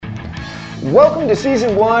Welcome to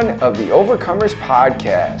Season 1 of the Overcomers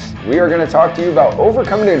Podcast. We are going to talk to you about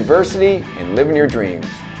overcoming adversity and living your dreams.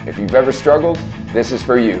 If you've ever struggled, this is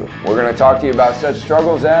for you. We're going to talk to you about such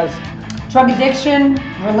struggles as drug addiction,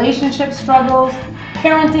 relationship struggles,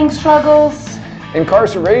 parenting struggles,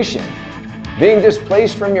 incarceration, being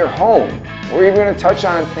displaced from your home. We're even going to touch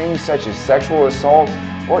on things such as sexual assault,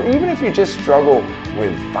 or even if you just struggle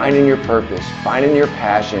with finding your purpose, finding your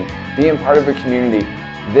passion, being part of a community.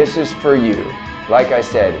 This is for you. Like I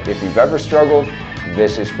said, if you've ever struggled,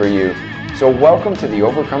 this is for you. So welcome to the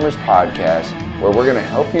Overcomers Podcast, where we're going to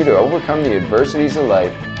help you to overcome the adversities of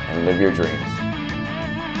life and live your dreams.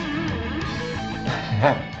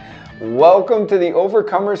 Welcome to the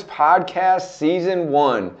Overcomers Podcast Season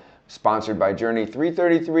 1, sponsored by Journey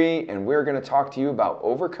 333, and we're going to talk to you about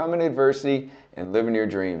overcoming adversity and living your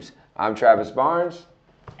dreams. I'm Travis Barnes.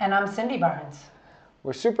 And I'm Cyndy Barnes.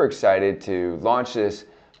 We're super excited to launch this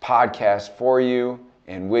podcast for you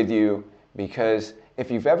and with you because if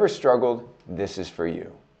you've ever struggled, this is for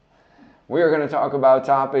you. We are going to talk about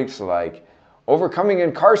topics like overcoming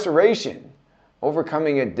incarceration,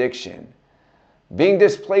 overcoming addiction, being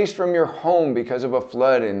displaced from your home because of a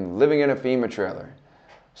flood and living in a FEMA trailer,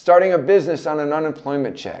 starting a business on an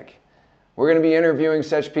unemployment check. We're going to be interviewing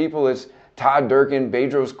such people as Todd Durkin,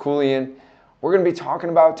 Bedros Keuilian. We're going to be talking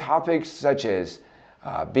about topics such as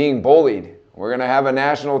being bullied. We're going to have a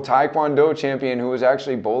national Taekwondo champion who was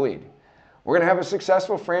actually bullied. We're going to have a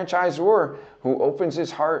successful franchisor who opens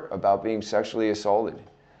his heart about being sexually assaulted.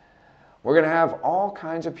 We're going to have all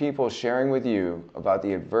kinds of people sharing with you about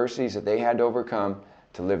the adversities that they had to overcome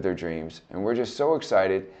to live their dreams. And we're just so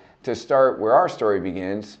excited to start where our story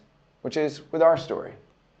begins, which is with our story.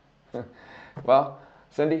 Well,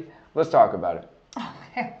 Cyndy, let's talk about it.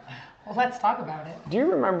 Okay. Well, let's talk about it. Do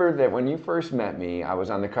you remember that when you first met me, I was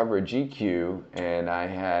on the cover of GQ and I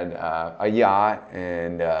had a yacht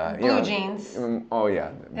and blue jeans. Oh yeah,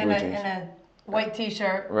 blue jeans. And a white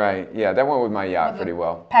T-shirt. Right. Yeah, that went with my yacht pretty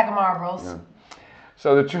well. Pack of Marlboros. Yeah.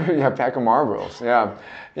 So the truth, yeah, pack of Marlboros. Yeah,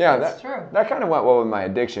 yeah. That's true. That kind of went well with my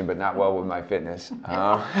addiction, but not well with my fitness.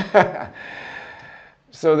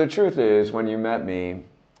 So the truth is, when you met me,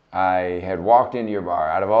 I had walked into your bar.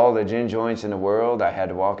 Out of all the gin joints in the world, I had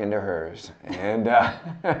to walk into hers. And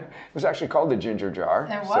it was actually called the Ginger Jar.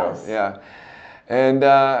 It was. So, yeah. And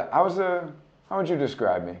how would you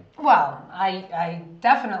describe me? Well, I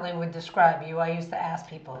definitely would describe you. I used to ask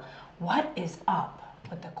people, what is up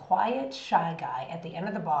with the quiet, shy guy at the end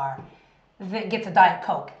of the bar that gets a Diet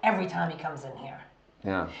Coke every time he comes in here?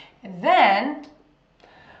 Yeah. And then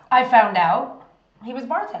I found out he was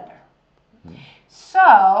bartender.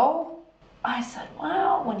 So I said,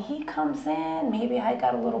 well, when he comes in, maybe I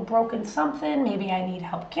got a little broken something. Maybe I need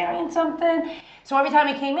help carrying something. So every time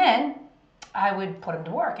he came in, I would put him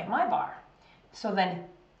to work at my bar. So then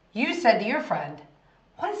you said to your friend,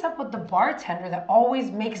 what is up with the bartender that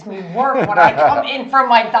always makes me work when I come in for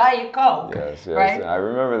my Diet Coke? Yes, right? I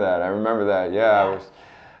remember that. Yeah. I was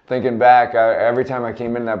thinking back, every time I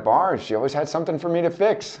came in that bar, she always had something for me to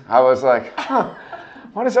fix. I was like, huh.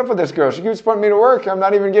 What is up with this girl? She keeps putting me to work. I'm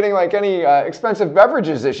not even getting like any expensive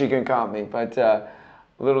beverages that she can comp me. But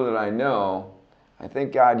little did I know, I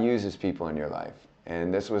think God uses people in your life.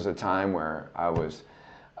 And this was a time where I was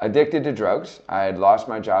addicted to drugs. I had lost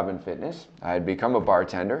my job in fitness. I had become a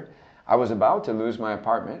bartender. I was about to lose my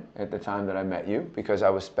apartment at the time that I met you because I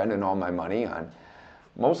was spending all my money on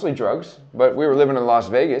mostly drugs. But we were living in Las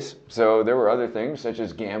Vegas, so there were other things such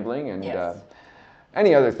as gambling and yes.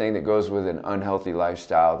 Any other thing that goes with an unhealthy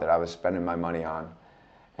lifestyle that I was spending my money on.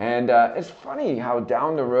 And it's funny how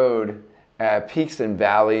down the road, at peaks and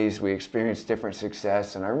valleys, we experience different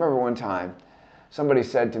success. And I remember one time, somebody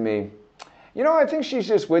said to me, you know, I think she's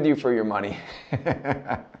just with you for your money.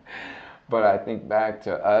 But I think back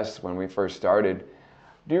to us when we first started.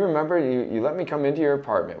 Do you remember you let me come into your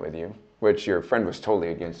apartment with you? Which your friend was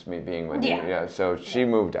totally against me being with you. Yeah, so she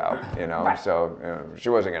moved out, you know, right. So she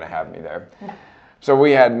wasn't going to have me there. So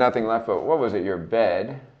we had nothing left but, what was it, your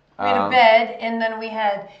bed? We had a bed, and then we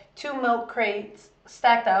had 2 milk crates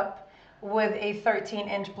stacked up with a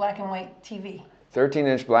 13-inch black and white TV.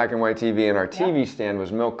 13-inch black and white TV, and our TV stand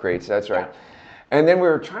was milk crates, that's right. Yeah. And then we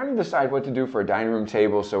were trying to decide what to do for a dining room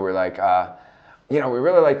table, so we're like, you know, we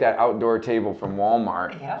really like that outdoor table from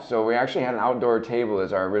Walmart. Yeah. So we actually had an outdoor table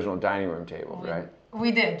as our original dining room table, right?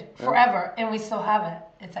 We did, forever, and we still have it.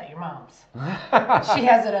 It's at your mom's. She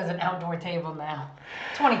has it as an outdoor table now,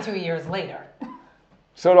 22 years later.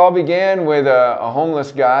 So it all began with a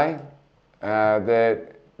homeless guy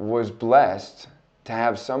that was blessed to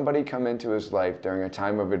have somebody come into his life during a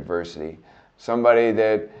time of adversity. Somebody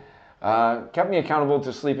that Kept me accountable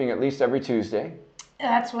to sleeping at least every Tuesday.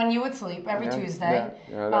 That's when you would sleep, every Yeah, Tuesday.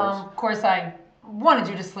 that was... Of course, I wanted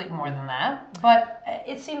you to sleep more than that, but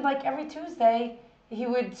it seemed like every Tuesday he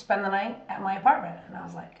would spend the night at my apartment. And I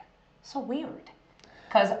was like, so weird.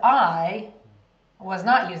 Because I was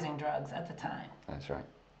not using drugs at the time. That's right.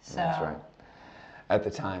 So, That's right. At the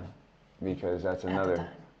time, because that's another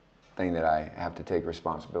thing that I have to take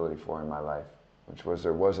responsibility for in my life, which was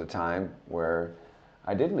there was a time where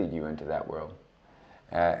I did lead you into that world.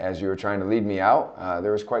 As you were trying to lead me out,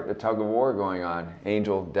 there was quite the tug of war going on.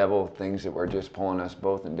 Angel, devil, things that were just pulling us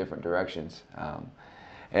both in different directions.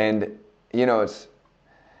 And, you know, it's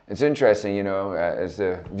interesting, you know, as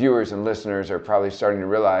the viewers and listeners are probably starting to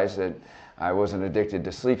realize that I wasn't addicted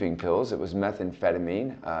to sleeping pills. It was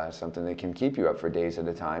methamphetamine, something that can keep you up for days at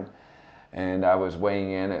a time. And I was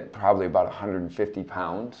weighing in at probably about 150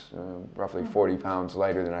 pounds, roughly 40 pounds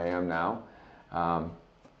lighter than I am now.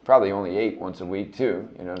 Probably only ate once a week too,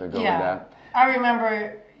 you know, to go with that. I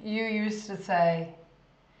remember you used to say,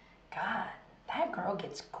 God, that girl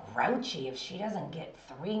gets grouchy if she doesn't get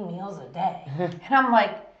 3 meals a day. And I'm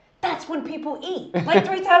like, that's when people eat, like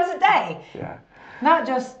 3 times a day. Yeah. Not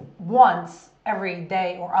just once every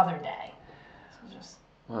day or other day. So just,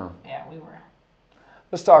 yeah, we were.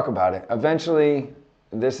 Let's talk about it. Eventually,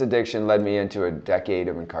 this addiction led me into a decade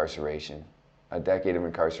of incarceration.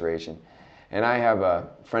 And I have a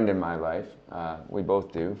friend in my life, we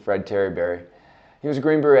both do, Fred Terryberry. He was a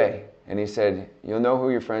Green Beret, and he said, you'll know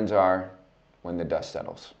who your friends are when the dust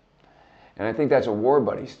settles. And I think that's a war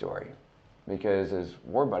buddy story, because as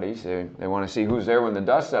war buddies, they want to see who's there when the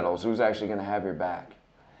dust settles, who's actually going to have your back.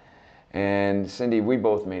 And Cyndy, we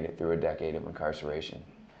both made it through a decade of incarceration.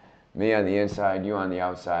 Me on the inside, you on the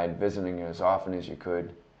outside, visiting as often as you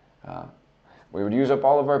could. We would use up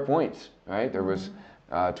all of our points, right? There was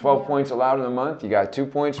 12 points allowed in a month. You got 2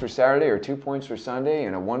 points for Saturday or 2 points for Sunday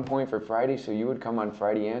and a 1 point for Friday, so you would come on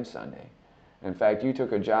Friday and Sunday. In fact, you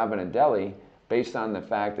took a job in a deli based on the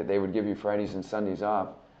fact that they would give you Fridays and Sundays off,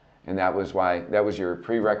 and that was your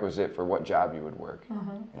prerequisite for what job you would work.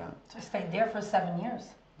 Yeah. So I stayed there for 7 years.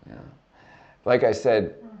 Yeah. Like I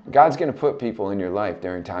said, God's going to put people in your life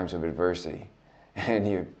during times of adversity, and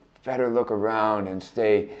you better look around and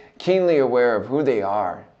stay keenly aware of who they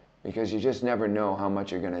are, because you just never know how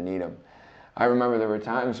much you're going to need them. I remember there were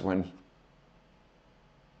times when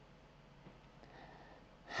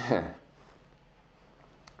there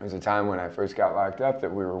was a time when I first got locked up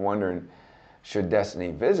that we were wondering, should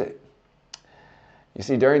Destiny visit? You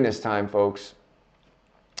see, during this time, folks,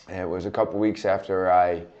 it was a couple weeks after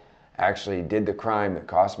I actually did the crime that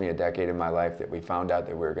cost me a decade of my life that we found out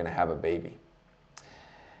that we were going to have a baby.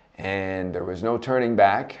 And there was no turning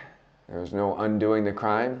back. There was no undoing the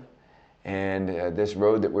crime. And this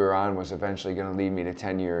road that we were on was eventually going to lead me to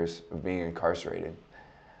 10 years of being incarcerated.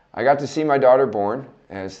 I got to see my daughter born,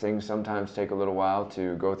 as things sometimes take a little while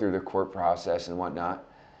to go through the court process and whatnot.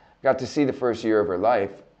 Got to see the first year of her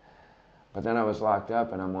life, but then I was locked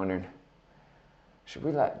up and I'm wondering, should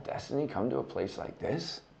we let Destiny come to a place like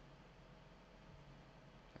this?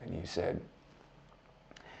 And you said,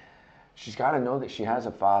 she's got to know that she has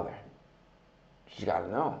a father. She's got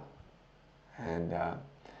to know. And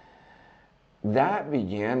that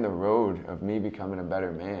began the road of me becoming a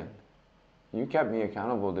better man. You kept me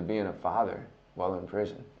accountable to being a father while in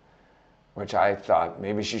prison, which I thought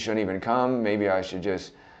maybe she shouldn't even come. Maybe I should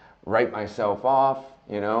just write myself off.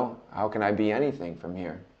 You know, how can I be anything from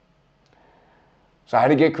here? So I had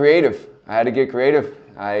to get creative.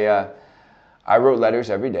 I wrote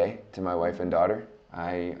letters every day to my wife and daughter.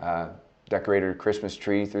 I decorated a Christmas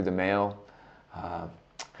tree through the mail.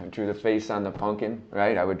 I drew the face on the pumpkin,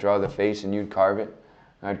 right? I would draw the face and you'd carve it.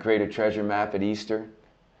 I'd create a treasure map at Easter.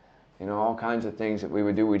 You know, all kinds of things that we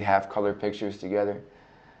would do. We'd have color pictures together.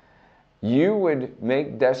 You would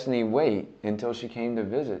make Destiny wait until she came to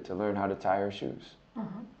visit to learn how to tie her shoes.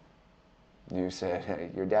 You said, hey,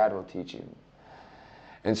 your dad will teach you.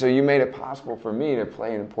 And so you made it possible for me to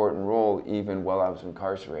play an important role even while I was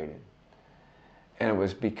incarcerated. And it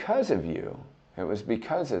was because of you, it was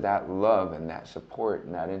because of that love and that support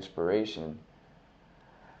and that inspiration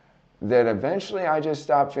that eventually I just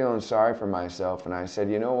stopped feeling sorry for myself and I said,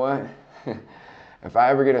 you know what? If I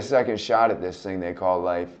ever get a second shot at this thing they call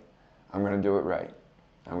life, I'm going to do it right.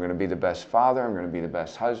 I'm going to be the best father, I'm going to be the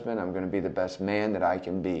best husband, I'm going to be the best man that I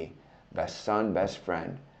can be, best son, best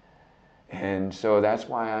friend. And so that's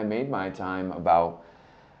why I made my time about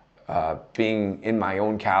being in my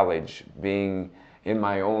own college, being in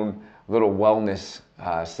my own little wellness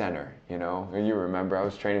center, you know. And you remember I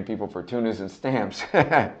was training people for tunas and stamps.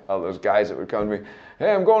 All those guys that would come to me,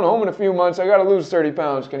 hey, I'm going home in a few months. I got to lose 30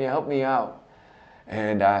 pounds. Can you help me out?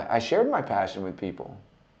 And I shared my passion with people.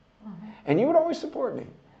 Mm-hmm. And you would always support me,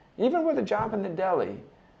 even with a job in the deli.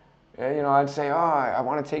 You know, I'd say, oh, I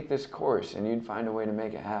want to take this course, and you'd find a way to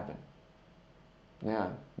make it happen. Yeah,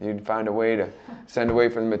 you'd find a way to send away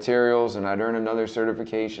for the materials, and I'd earn another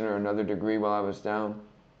certification or another degree while I was down.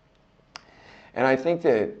 And I think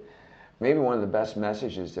that maybe one of the best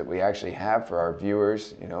messages that we actually have for our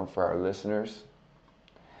viewers, you know, for our listeners,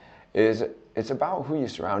 is it's about who you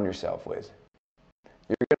surround yourself with.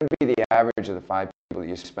 You're going to be the average of the 5 people that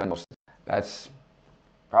you spend most. That's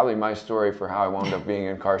probably my story for how I wound up being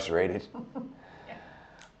incarcerated.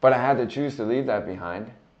 But I had to choose to leave that behind,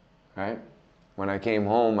 right? When I came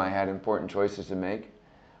home, I had important choices to make.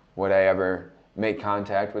 Would I ever make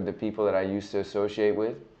contact with the people that I used to associate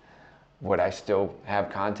with? Would I still have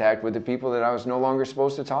contact with the people that I was no longer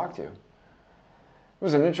supposed to talk to? It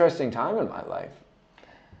was an interesting time in my life.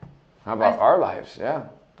 How about our lives? Yeah,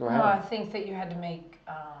 go ahead. No, I think that you had to make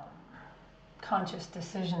conscious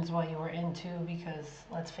decisions while you were in too, because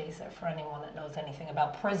let's face it, for anyone that knows anything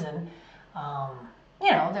about prison,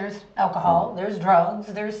 you know, there's alcohol, there's drugs,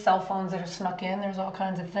 there's cell phones that are snuck in, there's all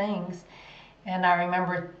kinds of things. And I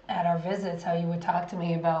remember at our visits how you would talk to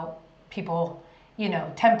me about people, you know,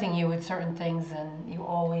 tempting you with certain things, and you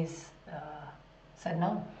always said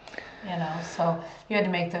no, you know, so you had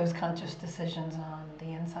to make those conscious decisions on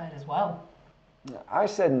the inside as well. I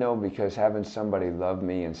said no because having somebody love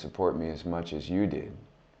me and support me as much as you did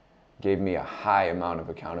gave me a high amount of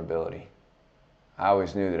accountability. I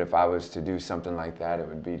always knew that if I was to do something like that, it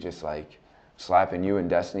would be just like slapping you and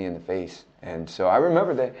Destiny in the face. And so I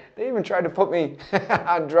remember they even tried to put me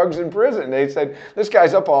on drugs in prison. They said, this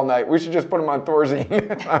guy's up all night. We should just put him on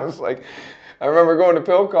Thorazine. I was like, I remember going to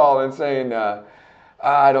pill call and saying,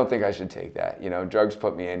 I don't think I should take that. You know, drugs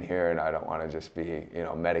put me in here and I don't want to just be, you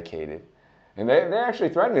know, medicated. And they actually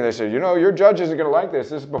threatened me. They said, you know, your judge isn't going to like this.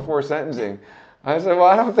 This is before sentencing. I said, well,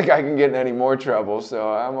 I don't think I can get in any more trouble,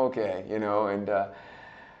 so I'm okay, you know. And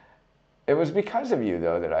it was because of you,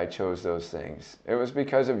 though, that I chose those things. It was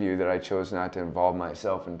because of you that I chose not to involve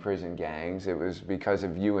myself in prison gangs. It was because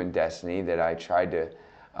of you and Destiny that I tried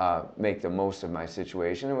to make the most of my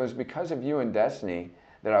situation. It was because of you and Destiny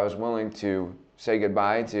that I was willing to say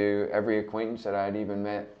goodbye to every acquaintance that I had even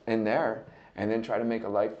met in there, and then try to make a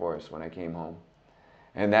life for us when I came home.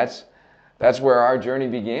 And that's where our journey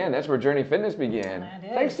began. That's where Journey Fitness began.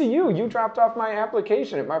 Thanks to you. You dropped off my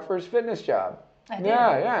application at my first fitness job. I did.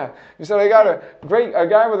 Yeah. You said, I got a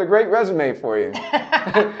guy with a great resume for you.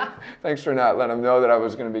 Thanks for not letting him know that I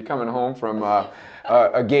was going to be coming home from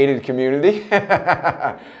a gated community,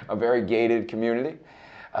 a very gated community.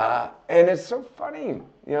 And it's so funny,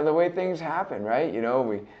 you know, the way things happen, right? You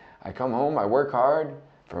know, I come home, I work hard,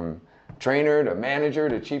 from trainer to manager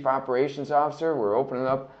to chief operations officer. We're opening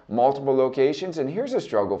up multiple locations, and here's a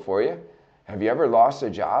struggle for you. Have you ever lost a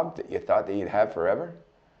job that you thought that you'd have forever?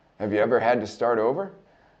 Have you ever had to start over?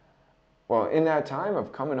 Well, in that time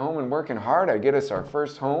of coming home and working hard, I get us our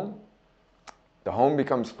first home. The home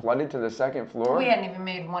becomes flooded to the second floor. We hadn't even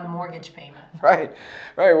made one mortgage payment. Right.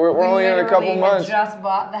 We're only in a couple months. We just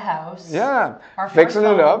bought the house. Yeah, our fixing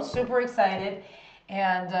it up. Super excited.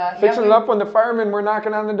 And fixing it up when the firemen were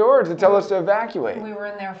knocking on the door to tell us to evacuate. We were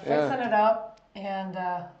in there fixing it up, and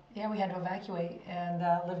we had to evacuate, and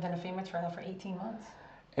lived in a FEMA trailer for 18 months.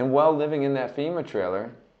 And while living in that FEMA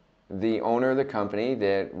trailer, the owner of the company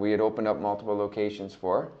that we had opened up multiple locations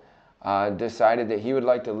for decided that he would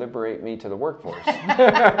like to liberate me to the workforce.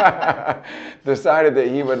 Decided that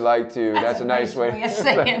he would like to. That's a nice way of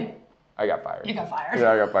saying. I got fired. You got fired.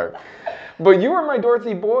 Yeah, I got fired. But you were my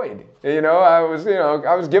Dorothy Boyd. You know, I was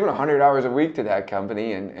given 100 hours a week to that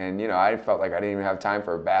company, and you know, I felt like I didn't even have time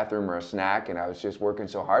for a bathroom or a snack, and I was just working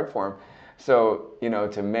so hard for him. So, you know,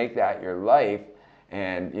 to make that your life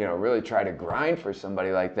and, you know, really try to grind for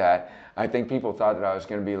somebody like that, I think people thought that I was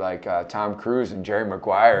going to be like Tom Cruise and Jerry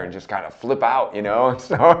Maguire and just kind of flip out, you know. And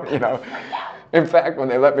so, you know, in fact, when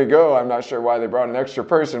they let me go, I'm not sure why they brought an extra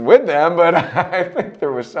person with them, but I think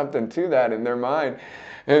there was something to that in their mind.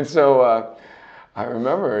 And so I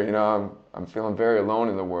remember, you know, I'm feeling very alone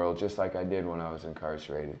in the world, just like I did when I was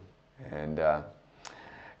incarcerated. And,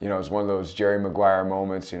 you know, it was one of those Jerry Maguire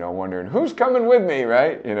moments, you know, wondering, who's coming with me,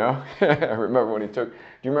 right? You know, I remember when do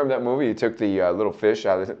you remember that movie? He took the little fish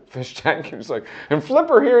out of the fish tank. He was like, and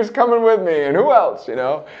Flipper here is coming with me, and who else, you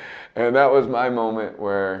know? And that was my moment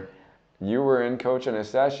where you were in coaching a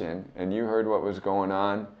session, and you heard what was going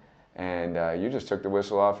on, and you just took the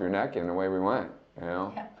whistle off your neck, and away we went, you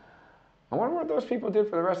know? Yeah. I wonder what those people did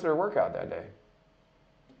for the rest of their workout that day.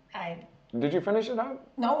 Did you finish it up?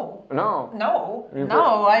 No. No. No.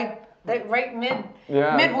 No. Right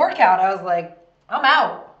mid workout, I was like, I'm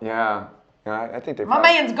out. Yeah. I think they. My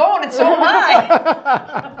man's going, and so am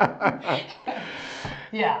I.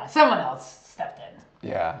 Yeah. Someone else stepped in.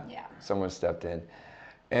 Yeah. Yeah. Someone stepped in,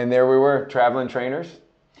 and there we were, traveling trainers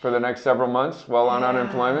for the next several months while on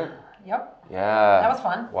unemployment. Yep. Yeah. That was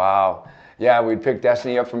fun. Wow. Yeah, we'd pick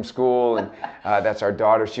Destiny up from school, and that's our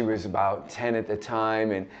daughter. She was about 10 at the time,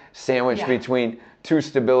 and sandwiched between 2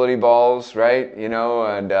 stability balls, right? You know,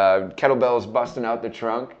 and kettlebells busting out the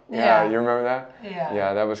trunk. Yeah. You remember that? Yeah.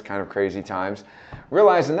 Yeah, that was kind of crazy times.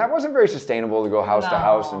 Realizing that wasn't very sustainable to go house to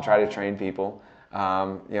house and try to train people.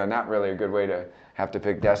 Not really a good way to have to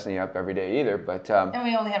pick Destiny up every day either. But and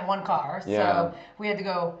we only had one car, so we had to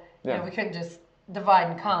go. You know, we couldn't just divide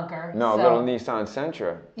and conquer. No, so. little Nissan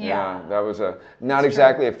Sentra. Yeah. That was not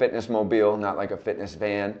exactly a fitness mobile, not like a fitness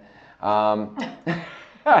van.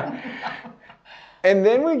 And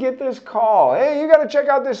then we get this call. Hey, you got to check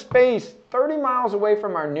out this space 30 miles away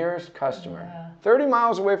from our nearest customer. Yeah. 30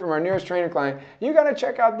 miles away from our nearest trainer client. You got to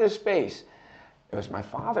check out this space. It was my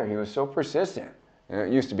father. He was so persistent.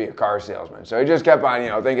 It used to be a car salesman. So he just kept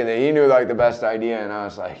on, thinking that he knew like the best idea. And I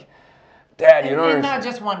was like, Dad, you know. And not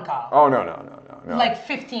just one call. Oh, no. Like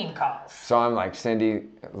 15 calls. So I'm like, Cyndy,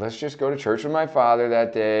 let's just go to church with my father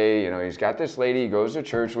that day. He's got this lady he goes to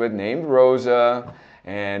church with named Rosa.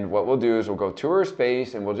 And what we'll do is we'll go to her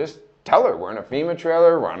space and we'll just tell her we're in a FEMA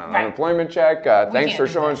trailer, we're on an unemployment check. Thanks for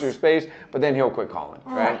showing us your space. But then he'll quit calling,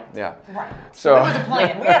 right? Yeah. Right. So there was a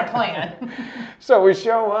plan. We had a plan. So we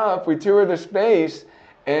show up, we tour the space,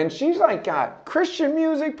 and she's like got Christian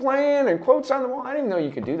music playing and quotes on the wall. I didn't even know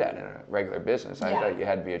you could do that in a regular business. I thought you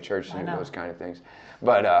had to be a church to do those kind of things.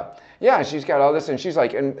 But she's got all this, and she's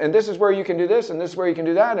like, and this is where you can do this, and this is where you can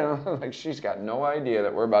do that. And I'm like, she's got no idea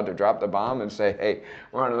that we're about to drop the bomb and say, hey,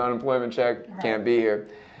 we're on an unemployment check, can't be here.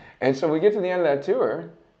 And so we get to the end of that tour,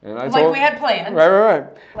 and I told, we had planned. Right.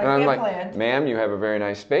 Like and I'm we like, had planned. Ma'am, you have a very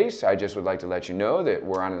nice space. I just would like to let you know that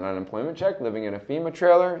we're on an unemployment check, living in a FEMA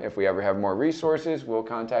trailer. If we ever have more resources, we'll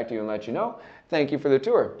contact you and let you know. Thank you for the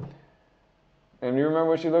tour. And you remember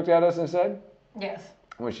what she looked at us and said? Yes.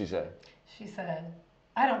 What she said? She said,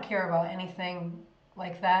 I don't care about anything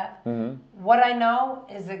like that. Mm-hmm. What I know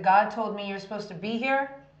is that God told me you're supposed to be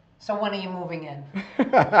here, so when are you moving in?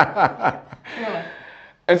 Really.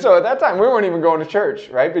 And so at that time, we weren't even going to church,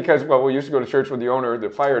 right? Because, we used to go to church with the owner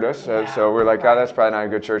that fired us. So we're like, that's probably not a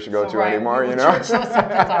good church to go to anymore, we were churchless at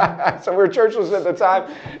the time. So we're churchless at the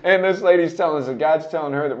time. And this lady's telling us that God's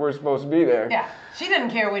telling her that we're supposed to be there. Yeah. She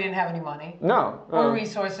didn't care we didn't have any money. No. Or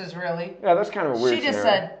resources, really. Yeah, that's kind of a weird She just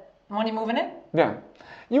scenario. said, when are you moving in? Yeah.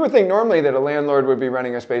 You would think normally that a landlord would be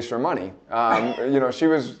renting a space for money. She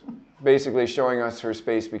was basically showing us her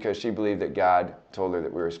space because she believed that God told her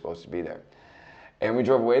that we were supposed to be there. And we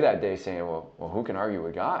drove away that day saying, well, who can argue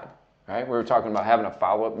with God, right? We were talking about having a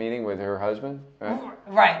follow-up meeting with her husband, right?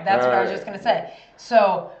 Right, that's what I was just going to say.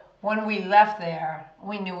 So when we left there,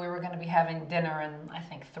 we knew we were going to be having dinner in, I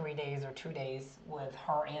think, 3 days or 2 days with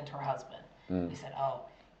her and her husband. We said,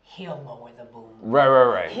 he'll lower the boom.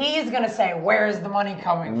 Right. He's going to say, where's the money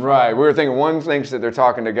coming from? Right. We were thinking one thinks that they're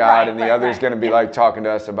talking to God and the other's going to be like talking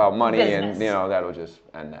to us about money. Business. And, that'll just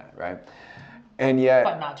end that, right? And yet...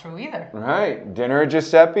 But not true either. Right. Dinner at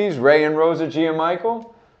Giuseppe's, Ray and Rosa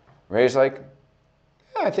Gianmichael. Ray's like,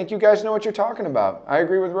 I think you guys know what you're talking about. I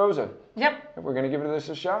agree with Rosa. Yep. We're going to give this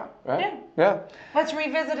a shot, right? Yeah. Let's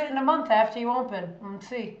revisit it in a month after you open and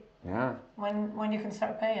see. Yeah. When you can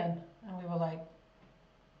start paying. And we were like,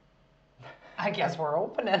 I guess we're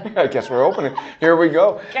opening. I guess we're opening. Here we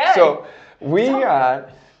go. Okay. So we got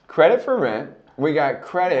credit for rent. We got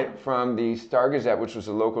credit from the Star Gazette, which was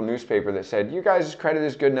a local newspaper that said, you guys' credit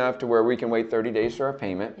is good enough to where we can wait 30 days for our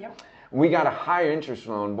payment. Yep. We got a higher interest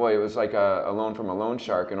loan. Boy, it was like a loan from a loan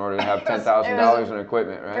shark in order to have $10,000 in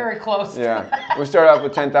equipment, right? Very close. Yeah. We started off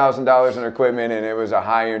with $10,000 in equipment, and it was a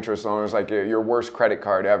high interest loan. It was like your worst credit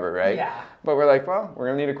card ever, right? Yeah. But we're like, well, we're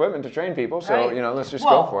going to need equipment to train people, so, let's just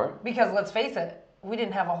well, go for it. Because let's face it, we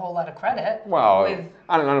didn't have a whole lot of credit. Well,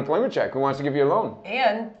 on an unemployment check, who wants to give you a loan?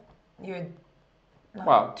 And you had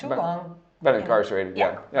long. Been incarcerated,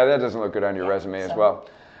 yeah. Yeah, that doesn't look good on your resume as well.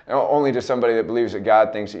 Only to somebody that believes that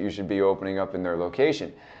God thinks that you should be opening up in their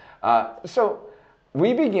location. So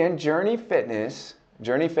we begin Journey Fitness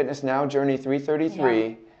now, Journey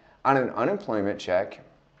 333, on an unemployment check.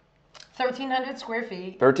 1,300 square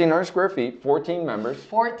feet. 1,300 square feet, 14 members.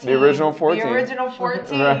 14. The original 14. The original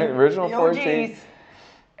 14. Right, original the 14. OGs.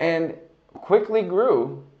 And quickly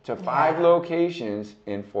grew to 5 locations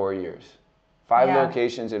in 4 years. 5 Yeah.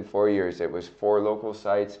 locations in 4 years. It was 4 local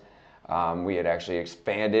sites. We had actually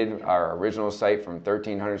expanded our original site from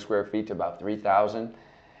 1,300 square feet to about 3,000.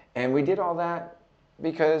 And we did all that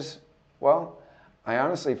because, well, I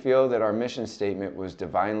honestly feel that our mission statement was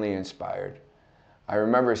divinely inspired. I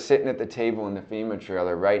remember sitting at the table in the FEMA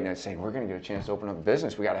trailer writing it, saying, we're going to get a chance to open up a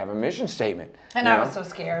business. We got to have a mission statement. And I was so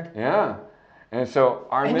scared. Yeah. And so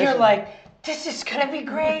our And mission... you're like, this is going to be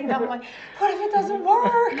great. And I'm like, what if it doesn't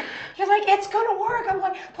work? You're like, it's going to work. I'm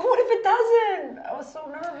like, but what if it doesn't? I was so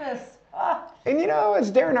nervous. Ah. And you know,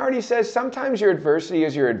 as Darren Hardy says, sometimes your adversity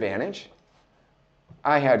is your advantage.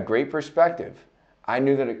 I had great perspective. I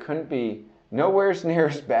knew that it couldn't be nowhere near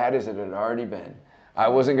as bad as it had already been. I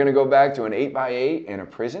wasn't going to go back to an 8x8 in a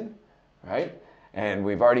prison, right? And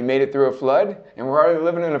we've already made it through a flood, and we're already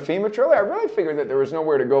living in a FEMA trailer. I really figured that there was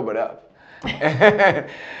nowhere to go but up.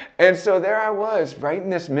 And so there I was, writing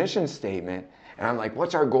this mission statement, and I'm like,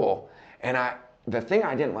 what's our goal? And the thing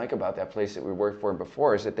I didn't like about that place that we worked for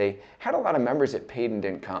before is that they had a lot of members that paid and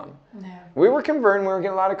didn't come. Yeah. We were converting, we were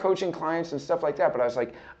getting a lot of coaching clients and stuff like that, but I was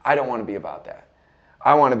like, I don't want to be about that.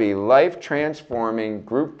 I want to be life-transforming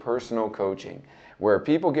group personal coaching, where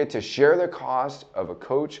people get to share the cost of a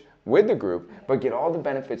coach with the group, but get all the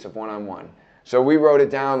benefits of one-on-one. So we wrote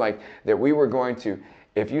it down like that we were going to,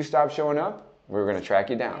 if you stop showing up, we were going to track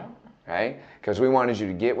you down, right? Because we wanted you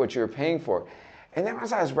to get what you were paying for. And then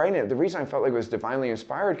as I was writing it, the reason I felt like it was divinely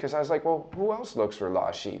inspired, because I was like, well, who else looks for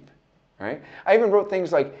lost sheep, right? I even wrote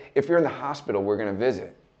things like, if you're in the hospital, we're going to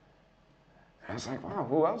visit. I was like, wow,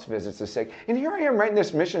 who else visits the sick? And here I am writing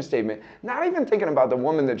this mission statement, not even thinking about the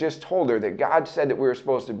woman that just told her that God said that we were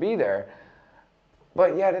supposed to be there,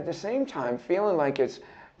 but yet at the same time feeling like it's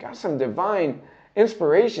got some divine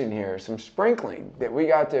inspiration here, some sprinkling, that we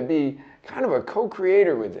got to be kind of a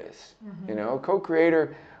co-creator with this, you know,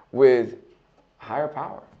 co-creator with higher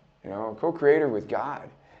power, you know, co-creator with God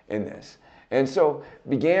in this. And so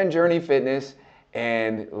began Journey Fitness.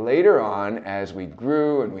 And later on, as we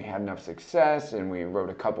grew and we had enough success and we wrote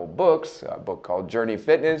a couple books, a book called Journey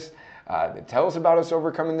Fitness that tells about us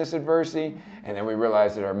overcoming this adversity. And then we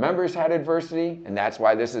realized that our members had adversity, and that's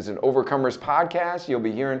why this is an Overcomers podcast. You'll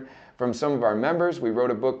be hearing from some of our members. We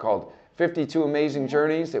wrote a book called 52 Amazing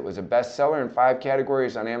Journeys that was a bestseller in 5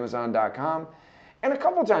 categories on Amazon.com. And a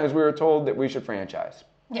couple times we were told that we should franchise.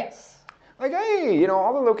 Yes. Like, hey, you know,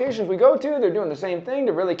 all the locations we go to, they're doing the same thing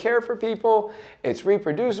to really care for people. It's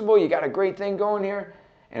reproducible. You got a great thing going here.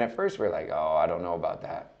 And at first we're like, oh, I don't know about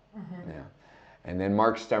that. Yeah. And then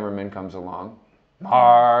Mark Stemmerman comes along.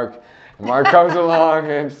 Mark comes along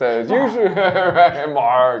and says, you should, right,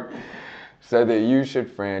 Mark said that you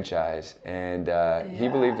should franchise. And he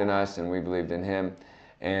believed in us and we believed in him.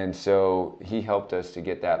 And so he helped us to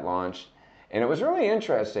get that launched. And it was really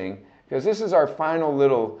interesting, because this is our final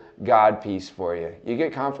little God piece for you. You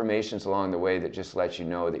get confirmations along the way that just let you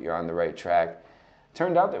know that you're on the right track.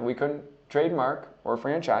 Turned out that we couldn't trademark or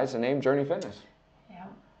franchise the name Journey Fitness. Yeah.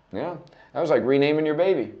 Yeah. That was like renaming your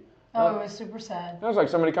baby. Oh, it was super sad. That was like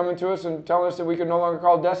somebody coming to us and telling us that we could no longer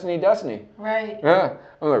call Destiny Destiny. Right. Yeah.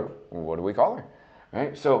 I was like, well, what do we call her?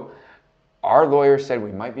 Right? So our lawyer said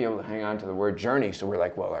we might be able to hang on to the word journey. So we're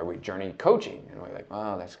like, well, are we journey coaching? And we're like,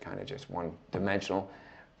 well, that's kind of just one dimensional.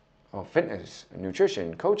 Well, fitness,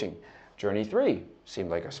 nutrition, coaching. Journey 3 seemed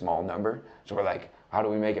like a small number. So we're like, how do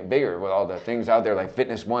we make it bigger with all the things out there like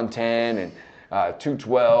Fitness 110 and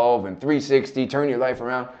 212 and 360, turn your life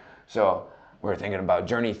around. So we're thinking about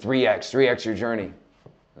Journey 3X your journey.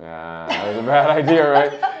 That was a bad idea,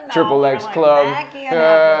 right? No, Triple X Club.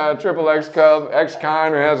 Triple X Club.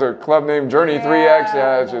 Ex-con has a club named Journey 3X.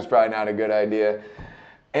 Yeah, it's just probably not a good idea.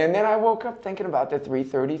 And then I woke up thinking about the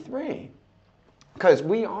 333. Because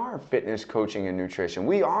we are fitness, coaching, and nutrition.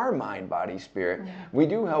 We are mind, body, spirit. Yeah. We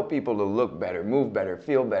do help people to look better, move better,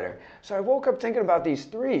 feel better. So I woke up thinking about these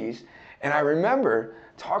 3s, and I remember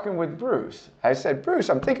talking with Bruce. I said, Bruce,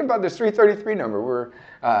 I'm thinking about this 333 number. We're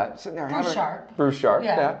sitting there having Bruce Sharp,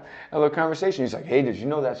 yeah, a little conversation. He's like, hey, did you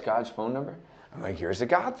know that's God's phone number? I'm like, here's the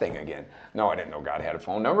God thing again. No, I didn't know God had a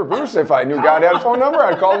phone number. Bruce, if I knew God had a phone number,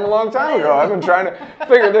 I'd call him a long time ago. I've been trying to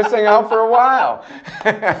figure this thing out for a while.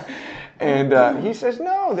 And he says,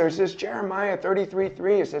 no, there's this Jeremiah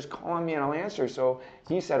 33:3. It says, call on me and I'll answer. So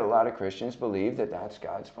he said a lot of Christians believe that that's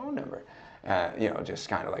God's phone number. You know, just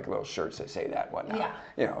kind of like little shirts that say that and whatnot. Yeah.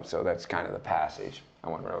 You know, so that's kind of the passage. I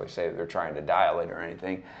wouldn't really say that they're trying to dial it or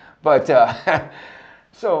anything. But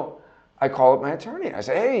so I call up my attorney. I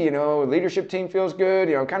say, hey, you know, leadership team feels good.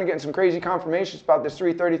 You know, I'm kind of getting some crazy confirmations about this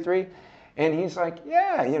 333. And he's like,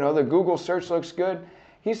 yeah, you know, the Google search looks good.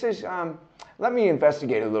 he says, let me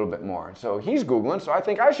investigate a little bit more. So he's Googling, so I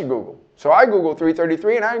think I should Google. So I Google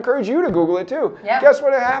 333, and I encourage you to Google it too. Yeah. Guess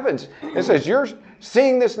what happens? It says you're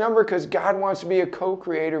seeing this number because God wants to be a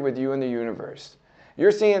co-creator with you in the universe.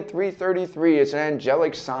 You're seeing 333, it's an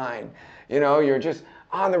angelic sign. You know, you're just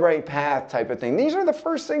on the right path type of thing. These are the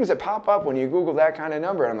first things that pop up when you Google that kind of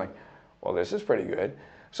number. And I'm like, well, this is pretty good.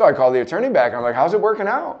 So I called the attorney back. I'm like, how's it working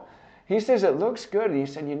out? He says, it looks good. And he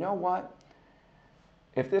said, you know what?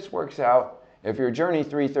 If this works out, if you're Journey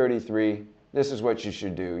 333, this is what you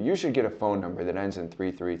should do. You should get a phone number that ends in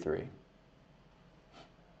 333.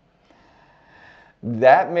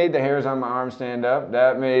 That made the hairs on my arm stand up.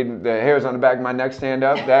 That made the hairs on the back of my neck stand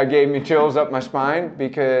up. That gave me chills up my spine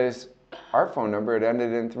because our phone number had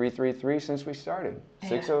ended in 333 since we started.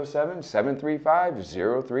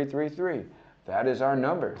 607-735-0333. That is our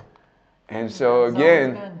number. And so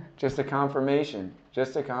again, just a confirmation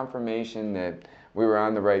that we were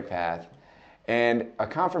on the right path. And a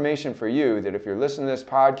confirmation for you that if you're listening to this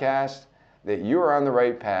podcast, that you are on the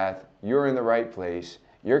right path, you're in the right place,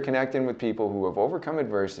 you're connecting with people who have overcome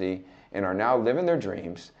adversity and are now living their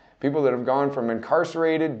dreams, people that have gone from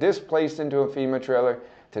incarcerated, displaced into a FEMA trailer,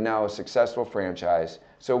 to now a successful franchise.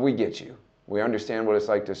 So we get you. We understand what it's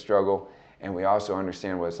like to struggle, and we also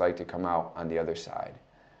understand what it's like to come out on the other side.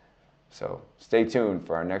 So stay tuned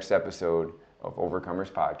for our next episode of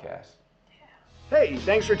Overcomers Podcast. Hey,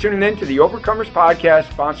 thanks for tuning in to the Overcomers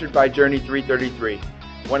Podcast, sponsored by Journey 333.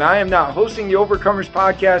 When I am not hosting the Overcomers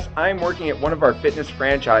Podcast, I am working at one of our fitness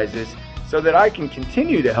franchises so that I can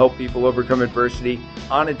continue to help people overcome adversity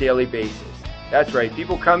on a daily basis. That's right,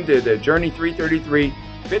 people come to the Journey 333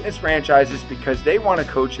 fitness franchises because they want a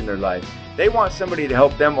coach in their life. They want somebody to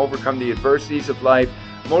help them overcome the adversities of life,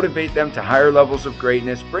 motivate them to higher levels of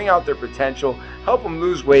greatness, bring out their potential, help them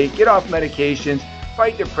lose weight, get off medications,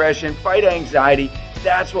 fight depression, fight anxiety.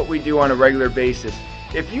 That's what we do on a regular basis.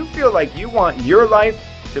 If you feel like you want your life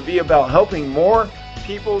to be about helping more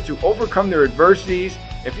people to overcome their adversities,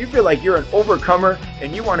 if you feel like you're an overcomer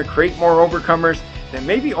and you want to create more overcomers, then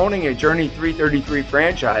maybe owning a Journey 333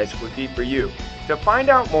 franchise would be for you. To find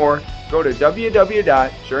out more, go to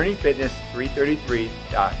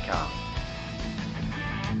www.journeyfitness333.com.